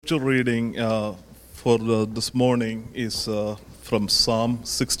Scripture reading for this morning is from Psalm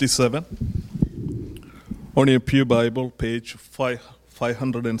 67 on your Pew Bible, page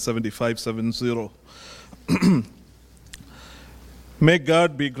 570. May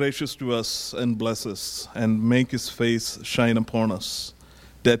God be gracious to us and bless us and make his face shine upon us,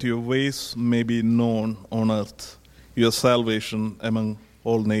 that your ways may be known on earth, your salvation among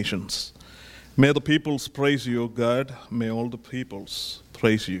all nations. May the peoples praise you, O God. May all the peoples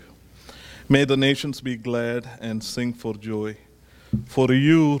praise you. May the nations be glad and sing for joy. For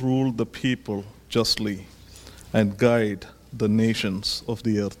you rule the people justly and guide the nations of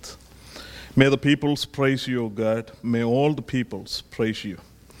the earth. May the peoples praise you, O God. May all the peoples praise you.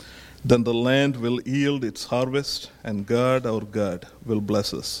 Then the land will yield its harvest, and God, our God, will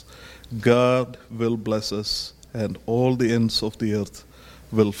bless us. God will bless us, and all the ends of the earth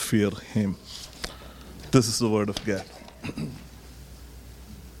will fear him. This is the word of God.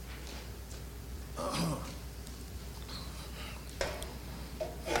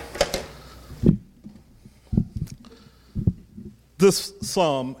 This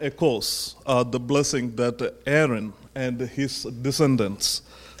psalm echoes the blessing that Aaron and his descendants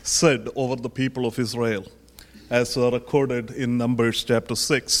said over the people of Israel, as recorded in Numbers chapter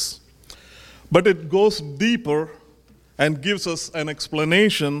 6. But it goes deeper and gives us an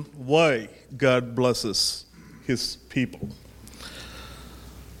explanation why God blesses his people.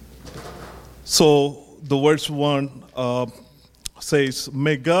 So the verse 1 says,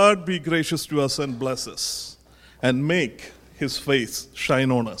 May God be gracious to us and bless us, and make his face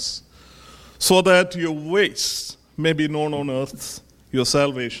shine on us, so that your ways may be known on earth, your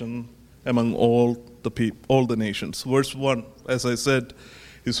salvation among all the nations. Verse 1, as I said,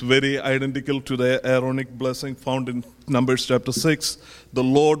 is very identical to the Aaronic blessing found in Numbers chapter 6. The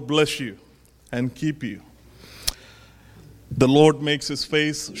Lord bless you and keep you. The Lord makes his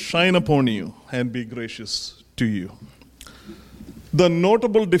face shine upon you and be gracious to you. The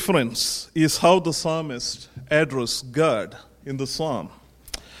notable difference is how the psalmist addressed God in the psalm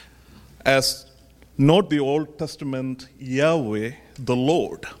as not the Old Testament Yahweh, the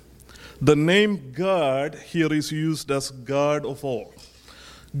Lord. The name God here is used as God of all.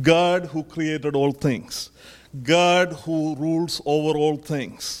 God who created all things. God who rules over all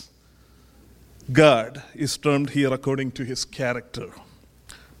things. God is termed here according to his character,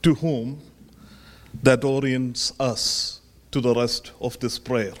 to whom that orients us to the rest of this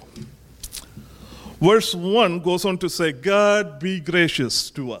prayer. Verse 1 goes on to say, God be gracious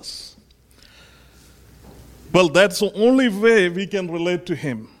to us. Well, that's the only way we can relate to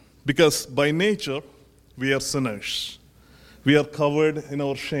him, because by nature we are sinners. We are covered in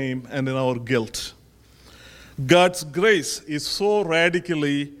our shame and in our guilt. God's grace is so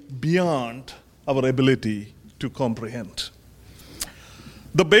radically beyond our ability to comprehend.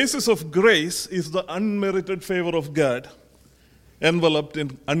 The basis of grace is the unmerited favor of God, enveloped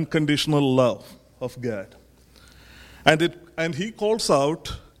in unconditional love of God. And he calls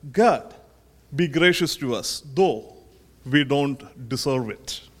out, God, be gracious to us, though we don't deserve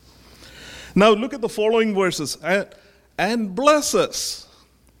it. Now look at the following verses. And bless us.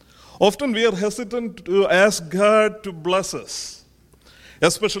 Often we are hesitant to ask God to bless us,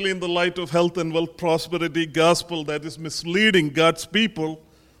 especially in the light of health and wealth prosperity gospel that is misleading God's people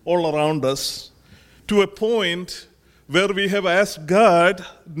all around us to a point where we have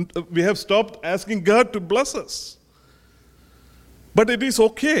stopped asking God to bless us. But it is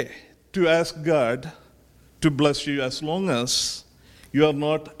okay to ask God to bless you as long as you are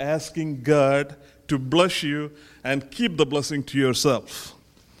not asking God to bless you and keep the blessing to yourself,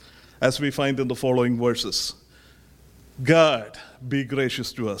 as we find in the following verses. God, be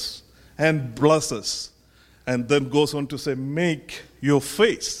gracious to us and bless us. And then goes on to say, make your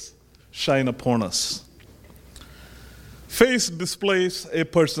face shine upon us. Face displays a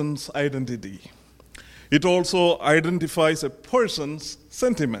person's identity. It also identifies a person's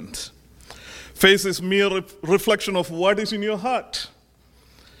sentiment. Face is mere reflection of what is in your heart.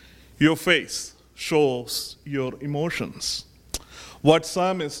 Your face shows your emotions. What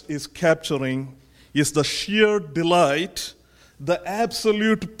psalmist is capturing is the sheer delight, the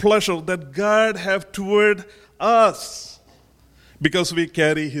absolute pleasure that God has toward us because we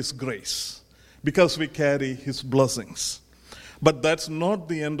carry his grace, because we carry his blessings. But that's not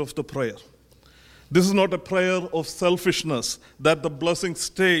the end of the prayer. This is not a prayer of selfishness that the blessing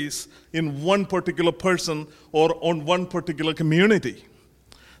stays in one particular person or on one particular community.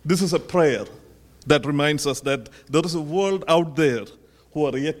 This is a prayer that reminds us that there is a world out there who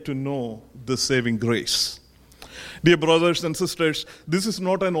are yet to know the saving grace. Dear brothers and sisters, this is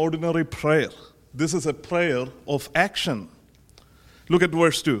not an ordinary prayer. This is a prayer of action. Look at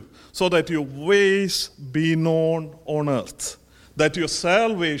verse 2. So that your ways be known on earth, that your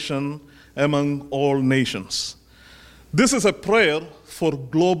salvation among all nations. This is a prayer for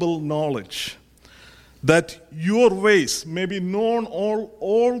global knowledge, that your ways may be known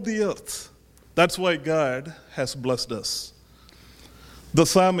all the earth. That's why God has blessed us. The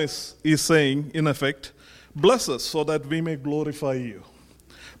psalmist is saying, in effect, bless us so that we may glorify you.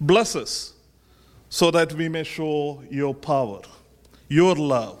 Bless us so that we may show your power, your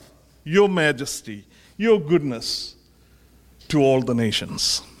love, your majesty, your goodness to all the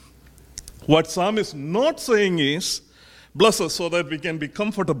nations. What Psalm is not saying is, bless us so that we can be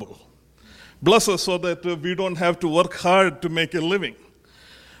comfortable. Bless us so that we don't have to work hard to make a living.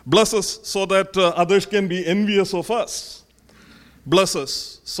 Bless us so that others can be envious of us. Bless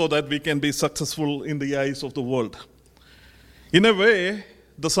us so that we can be successful in the eyes of the world. In a way,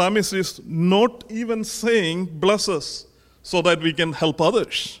 the psalmist is not even saying, bless us so that we can help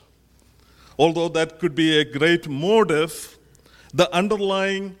others. Although that could be a great motive, the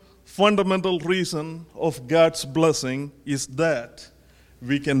underlying fundamental reason of God's blessing is that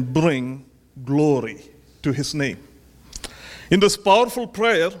we can bring glory to his name. In this powerful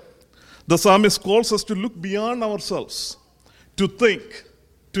prayer, the psalmist calls us to look beyond ourselves, to think,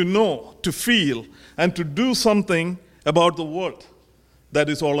 to know, to feel, and to do something about the world that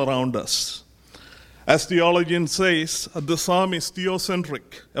is all around us. As theologian says, the psalm is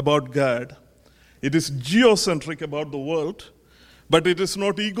theocentric about God. It is geocentric about the world, but it is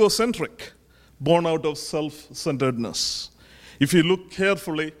not egocentric, born out of self-centeredness. If you look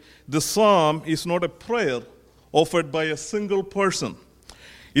carefully, the psalm is not a prayer offered by a single person.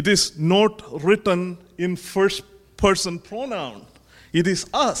 It is not written in first-person pronoun. It is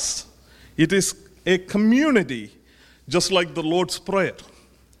us. It is a community, just like the Lord's Prayer.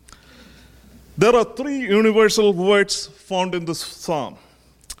 There are three universal words found in this psalm.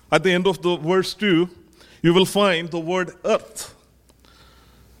 At the end of the verse 2, you will find the word earth.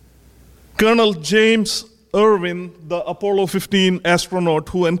 Colonel James Irwin, the Apollo 15 astronaut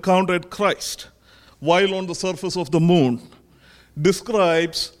who encountered Christ while on the surface of the moon,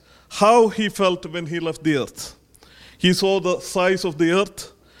 describes how he felt when he left the earth. He saw the size of the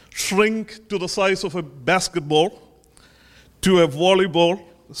earth shrink to the size of a basketball, to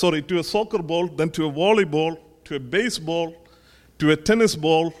a soccer ball, then to a volleyball, to a baseball, to a tennis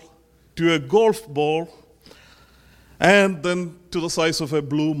ball, to a golf ball, and then to the size of a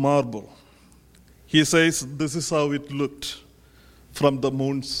blue marble. He says this is how it looked from the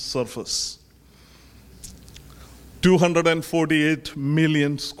moon's surface. 248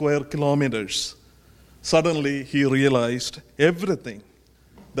 million square kilometers. Suddenly he realized everything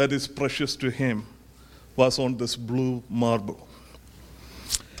that is precious to him was on this blue marble.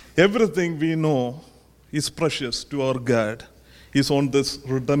 Everything we know is precious to our God is on this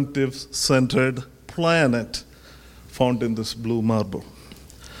redemptive centered planet found in this blue marble.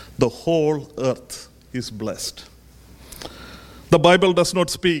 The whole earth is blessed. The Bible does not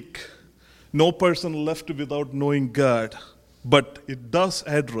speak, no person left without knowing God, but it does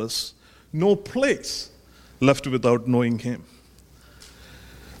address no place left without knowing him.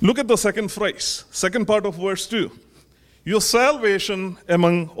 Look at the second phrase, second part of verse 2. Your salvation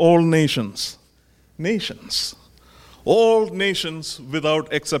among all nations. Nations. All nations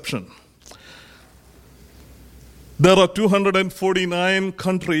without exception. There are 249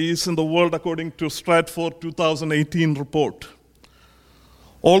 countries in the world according to Stratfor 2018 report.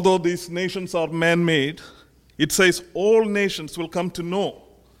 Although these nations are man-made, it says all nations will come to know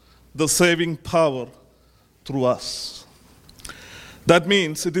the saving power through us. That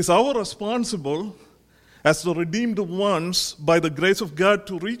means it is our responsibility as the redeemed ones by the grace of God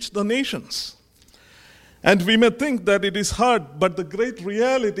to reach the nations. And we may think that it is hard, but the great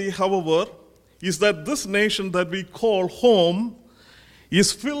reality, however, is that this nation that we call home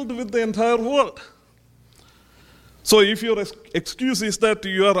is filled with the entire world. So if your excuse is that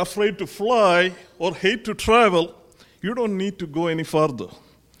you are afraid to fly or hate to travel, you don't need to go any further.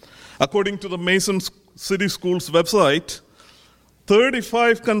 According to the Mason City Schools website,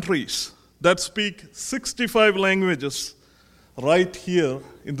 35 countries that speak 65 languages right here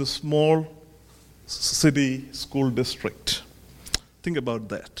in the small city school district. Think about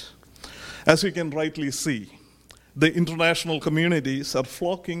that. As you can rightly see, the international communities are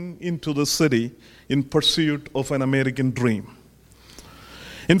flocking into the city in pursuit of an American dream.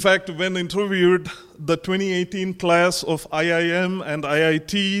 In fact, when interviewed, the 2018 class of IIM and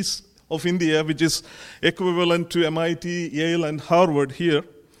IITs of India, which is equivalent to MIT, Yale, and Harvard here,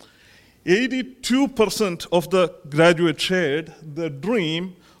 82% of the graduates shared the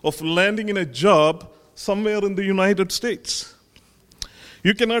dream of landing in a job somewhere in the United States.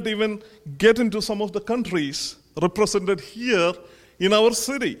 You cannot even get into some of the countries represented here in our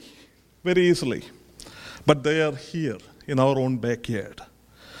city very easily. But they are here in our own backyard.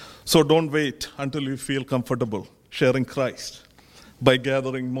 So don't wait until you feel comfortable sharing Christ by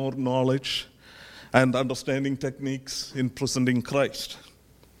gathering more knowledge and understanding techniques in presenting Christ.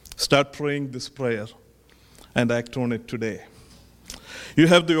 Start praying this prayer and act on it today. You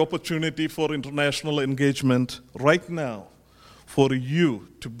have the opportunity for international engagement right now for you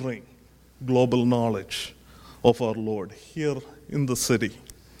to bring global knowledge of our Lord here in the city,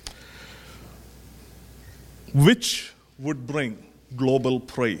 which would bring global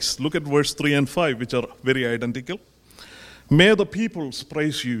praise. Look at verse 3 and 5, which are very identical. May the peoples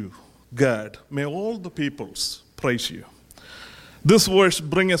praise you, God. May all the peoples praise you. This verse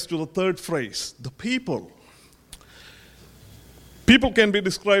brings us to the third phrase, the people. People can be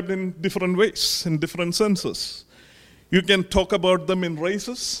described in different ways, in different senses. You can talk about them in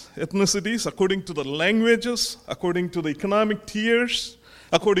races, ethnicities, according to the languages, according to the economic tiers,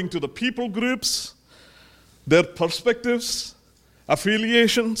 according to the people groups, their perspectives,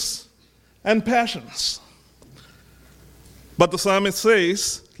 affiliations, and passions. But the psalmist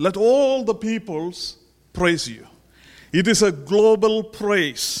says, let all the peoples praise you. It is a global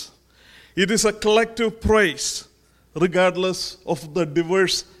praise. It is a collective praise, regardless of the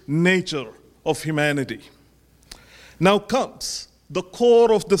diverse nature of humanity. Now comes the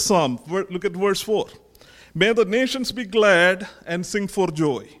core of the psalm. Look at verse 4. May the nations be glad and sing for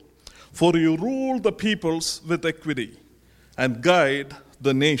joy, for you rule the peoples with equity and guide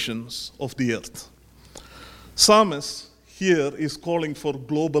the nations of the earth. Psalmist here is calling for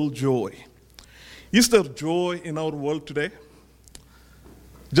global joy. Is there joy in our world today?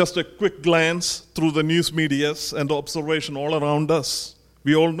 Just a quick glance through the news medias and observation all around us,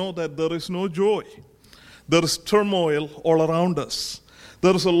 we all know that there is no joy. There is turmoil all around us.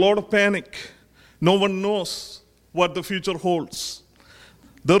 There is a lot of panic. No one knows what the future holds.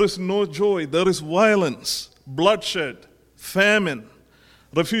 There is no joy. There is violence, bloodshed, famine,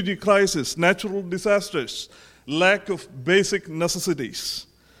 refugee crisis, natural disasters, lack of basic necessities.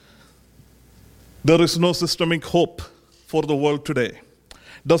 There is no systemic hope for the world today.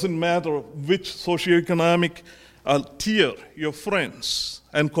 Doesn't matter which socioeconomic tier your friends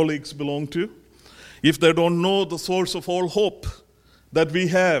and colleagues belong to. If they don't know the source of all hope that we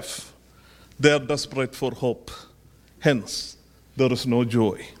have, they are desperate for hope. Hence, there is no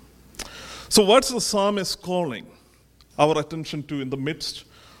joy. So what's the psalmist calling our attention to in the midst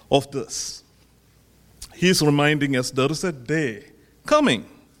of this? He's reminding us there is a day coming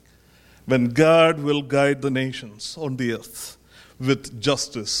when God will guide the nations on the earth with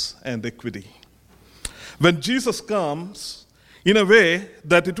justice and equity. When Jesus comes, in a way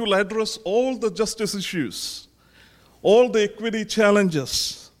that it will address all the justice issues, all the equity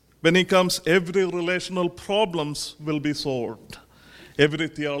challenges. When he comes, every relational problems will be solved, every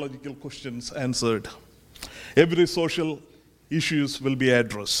theological questions answered, every social issues will be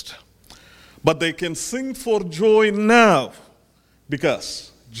addressed. But they can sing for joy now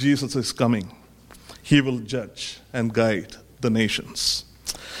because Jesus is coming. He will judge and guide the nations.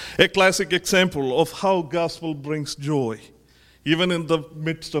 A classic example of how gospel brings joy, even in the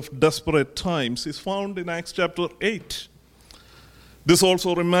midst of desperate times, is found in Acts chapter 8. This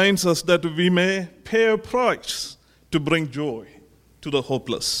also reminds us that we may pay a price to bring joy to the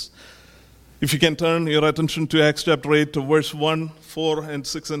hopeless. If you can turn your attention to Acts chapter 8 to verse 1, 4, and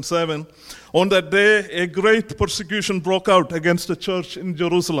 6, and 7. On that day, a great persecution broke out against the church in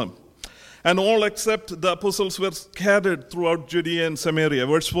Jerusalem. And all except the apostles were scattered throughout Judea and Samaria.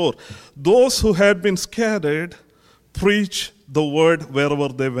 Verse 4, those who had been scattered preached the word wherever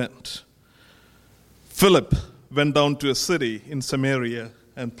they went. Philip went down to a city in Samaria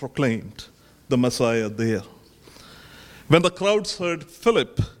and proclaimed the Messiah there. When the crowds heard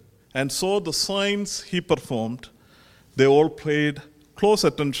Philip and saw the signs he performed, they all paid close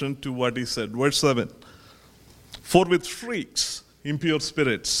attention to what he said. Verse 7, for with shrieks impure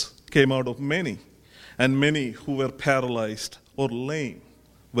spirits came out of many, and many who were paralyzed or lame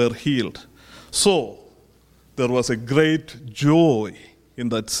were healed. So there was a great joy in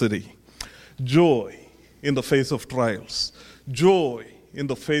that city. Joy in the face of trials. Joy in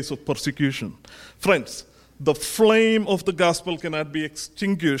the face of persecution. Friends, the flame of the gospel cannot be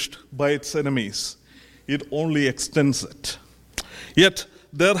extinguished by its enemies. It only extends it. Yet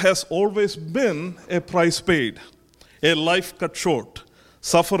there has always been a price paid, a life cut short.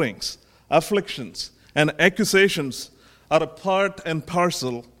 Sufferings, afflictions, and accusations are a part and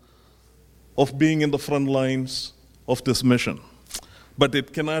parcel of being in the front lines of this mission. But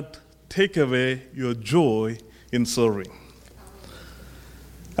it cannot take away your joy in serving.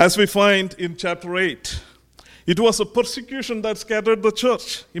 As we find in chapter 8, it was a persecution that scattered the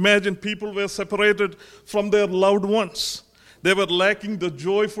church. Imagine people were separated from their loved ones. They were lacking the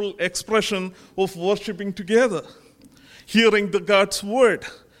joyful expression of worshiping together, hearing the God's word,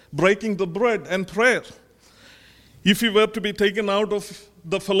 breaking the bread and prayer. If you were to be taken out of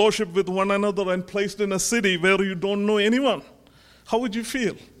the fellowship with one another and placed in a city where you don't know anyone, how would you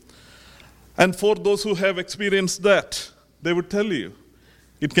feel? And for those who have experienced that, they would tell you,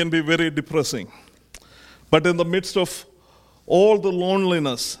 it can be very depressing. But in the midst of all the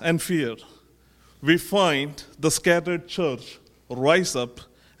loneliness and fear, we find the scattered church rise up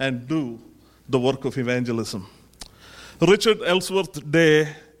and do the work of evangelism. Richard Ellsworth Day,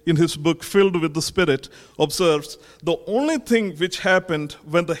 in his book Filled with the Spirit, observes the only thing which happened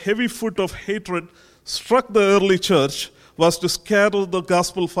when the heavy foot of hatred struck the early church was to scatter the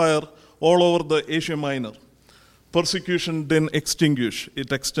gospel fire all over the Asia Minor. Persecution didn't extinguish,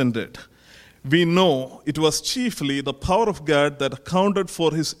 it extended. We know it was chiefly the power of God that accounted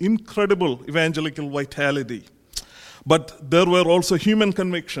for his incredible evangelical vitality. But there were also human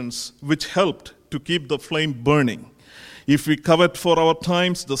convictions which helped to keep the flame burning. If we covet for our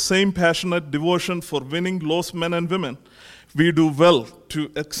times the same passionate devotion for winning lost men and women, we do well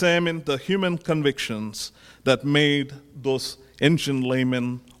to examine the human convictions that made those ancient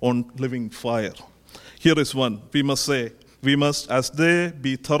laymen on living fire. Here is one. We must, as they,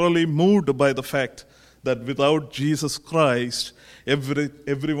 be thoroughly moved by the fact that without Jesus Christ,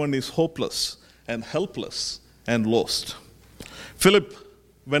 everyone is hopeless and helpless and lost. Philip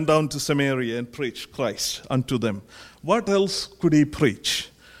went down to Samaria and preached Christ unto them. What else could he preach?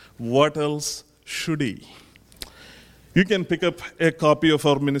 What else should he? You can pick up a copy of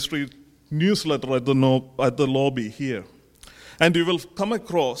our ministry newsletter at the lobby here. And you will come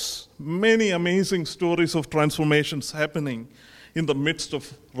across many amazing stories of transformations happening in the midst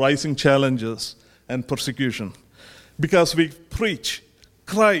of rising challenges and persecution. Because we preach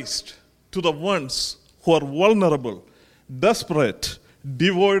Christ to the ones who are vulnerable, desperate,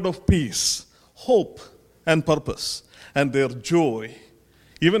 devoid of peace, hope, and purpose. And their joy,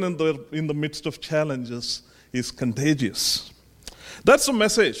 even in the midst of challenges, is contagious. That's a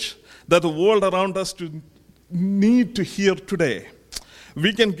message that the world around us need to hear today.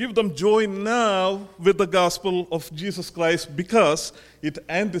 We can give them joy now with the gospel of Jesus Christ because it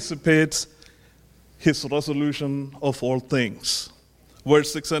anticipates his resolution of all things.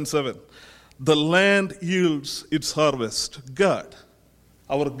 Verse 6 and 7. The land yields its harvest. God,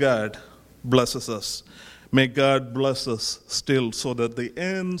 our God, blesses us. May God bless us still so that the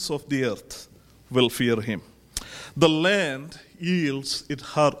ends of the earth will fear him. The land yields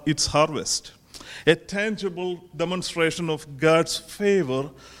its harvest, a tangible demonstration of God's favor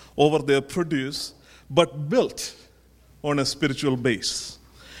over their produce, but built on a spiritual base.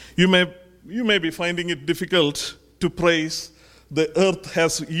 You may be finding it difficult to praise the earth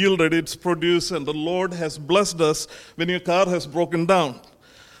has yielded its produce and the Lord has blessed us when your car has broken down,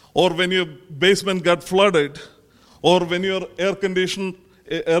 or when your basement got flooded, or when your air conditioner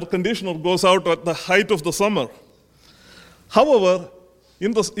goes out at the height of the summer. However,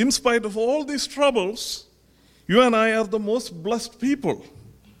 in spite of all these troubles, you and I are the most blessed people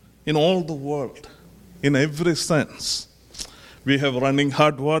in all the world, in every sense. We have running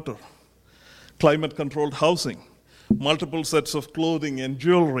hot water, climate-controlled housing, multiple sets of clothing and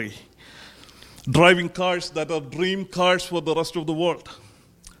jewelry, driving cars that are dream cars for the rest of the world,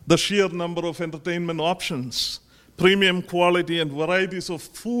 the sheer number of entertainment options, premium quality and varieties of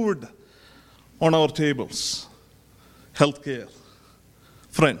food on our tables, healthcare.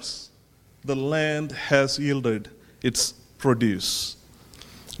 Friends, the land has yielded its produce.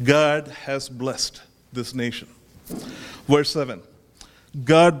 God has blessed this nation. Verse 7.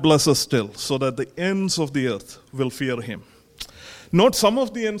 God bless us still, so that the ends of the earth will fear him. Not some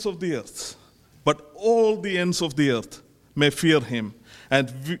of the ends of the earth, but all the ends of the earth may fear him.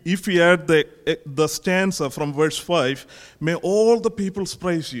 And if we add the stanza from verse 5, may all the peoples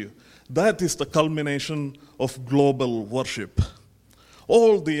praise you. That is the culmination of global worship.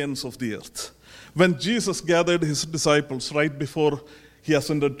 All the ends of the earth. When Jesus gathered his disciples right before he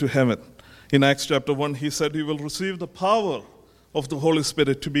ascended to heaven, in Acts chapter 1, he said, "You will receive the power of the Holy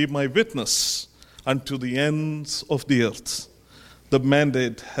Spirit to be my witness unto the ends of the earth." The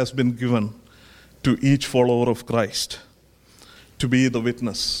mandate has been given to each follower of Christ to be the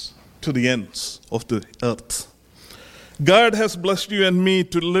witness to the ends of the earth. God has blessed you and me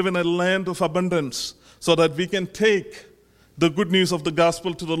to live in a land of abundance so that we can take the good news of the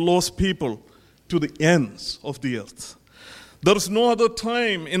gospel to the lost people to the ends of the earth. There is no other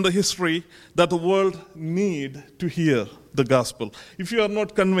time in the history that the world need to hear the gospel. If you are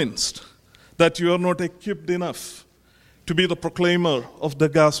not convinced that you are not equipped enough to be the proclaimer of the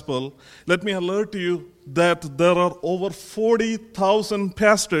gospel, let me alert you that there are over 40,000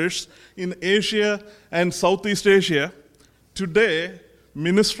 pastors in Asia and Southeast Asia today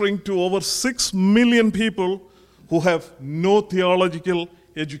ministering to over 6 million people who have no theological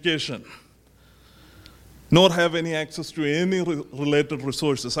education, nor have any access to any related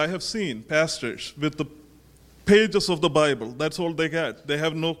resources. I have seen pastors with the pages of the Bible. That's all they got. They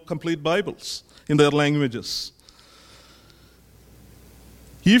have no complete Bibles in their languages.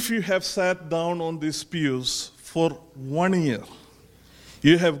 If you have sat down on these pews for 1 year,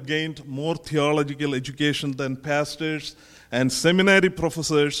 you have gained more theological education than pastors and seminary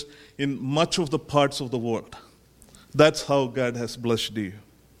professors in much of the parts of the world. That's how God has blessed you.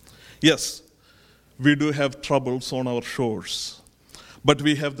 Yes, we do have troubles on our shores, but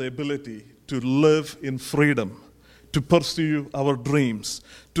we have the ability to live in freedom, to pursue our dreams,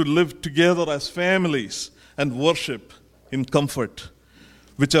 to live together as families and worship in comfort,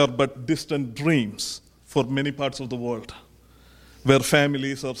 which are but distant dreams for many parts of the world, where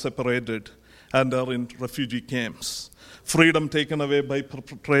families are separated and are in refugee camps, freedom taken away by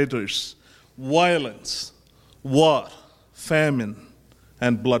perpetrators, violence, war, famine,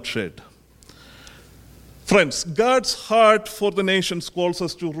 and bloodshed. Friends, God's heart for the nations calls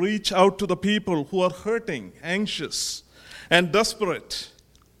us to reach out to the people who are hurting, anxious, and desperate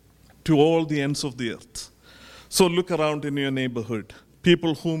to all the ends of the earth. So look around in your neighborhood,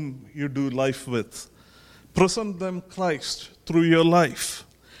 people whom you do life with. Present them Christ through your life,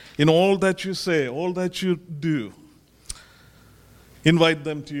 in all that you say, all that you do. Invite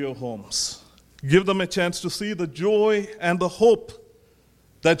them to your homes. Give them a chance to see the joy and the hope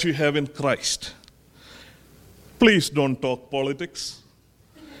that you have in Christ. Please don't talk politics.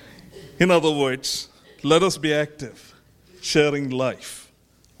 In other words, let us be active, sharing life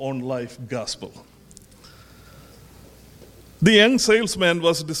on life gospel. The young salesman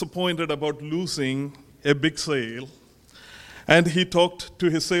was disappointed about losing a big sale, and he talked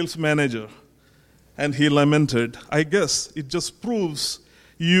to his sales manager, and he lamented, "I guess it just proves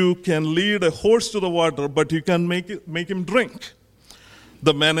you can lead a horse to the water, but you can't make him drink."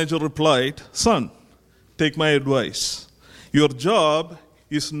 The manager replied, "Son, take my advice. Your job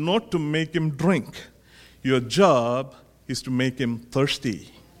is not to make him drink. Your job is to make him thirsty."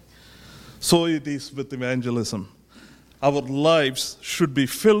 So it is with evangelism. Our lives should be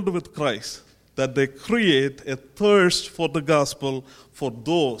filled with Christ, that they create a thirst for the gospel for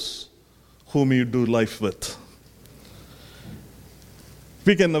those whom you do life with.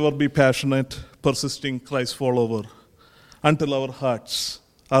 We can never be passionate, persisting Christ follower until our hearts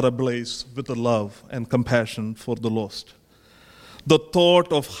are ablaze with the love and compassion for the lost. The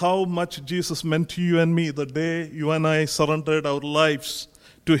thought of how much Jesus meant to you and me the day you and I surrendered our lives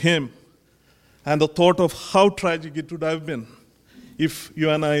to Him, and the thought of how tragic it would have been if you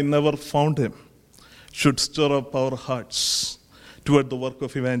and I never found Him, should stir up our hearts toward the work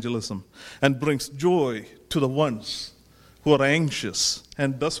of evangelism and brings joy to the ones who are anxious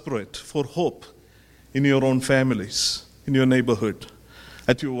and desperate for hope in your own families, in your neighborhood,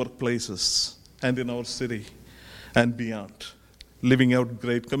 at your workplaces, and in our city and beyond, living out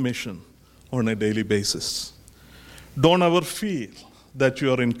Great Commission on a daily basis. Don't ever feel that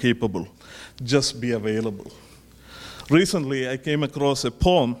you are incapable. Just be available. Recently, I came across a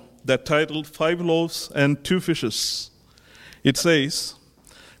poem that titled 5 Loaves and 2 Fishes. It says,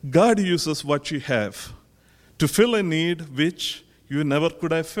 "God uses what you have to fill a need which you never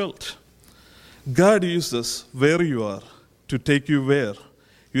could have filled. God uses where you are to take you where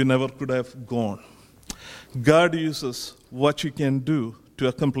you never could have gone. God uses what you can do to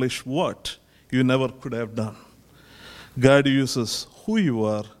accomplish what you never could have done. God uses who you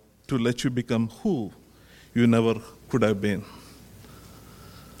are to let you become who you never could have been."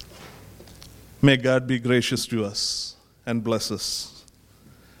 May God be gracious to us and bless us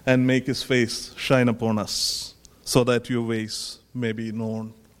and make His face shine upon us so that your ways may be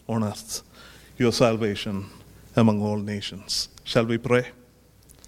known on earth, your salvation among all nations. Shall we pray?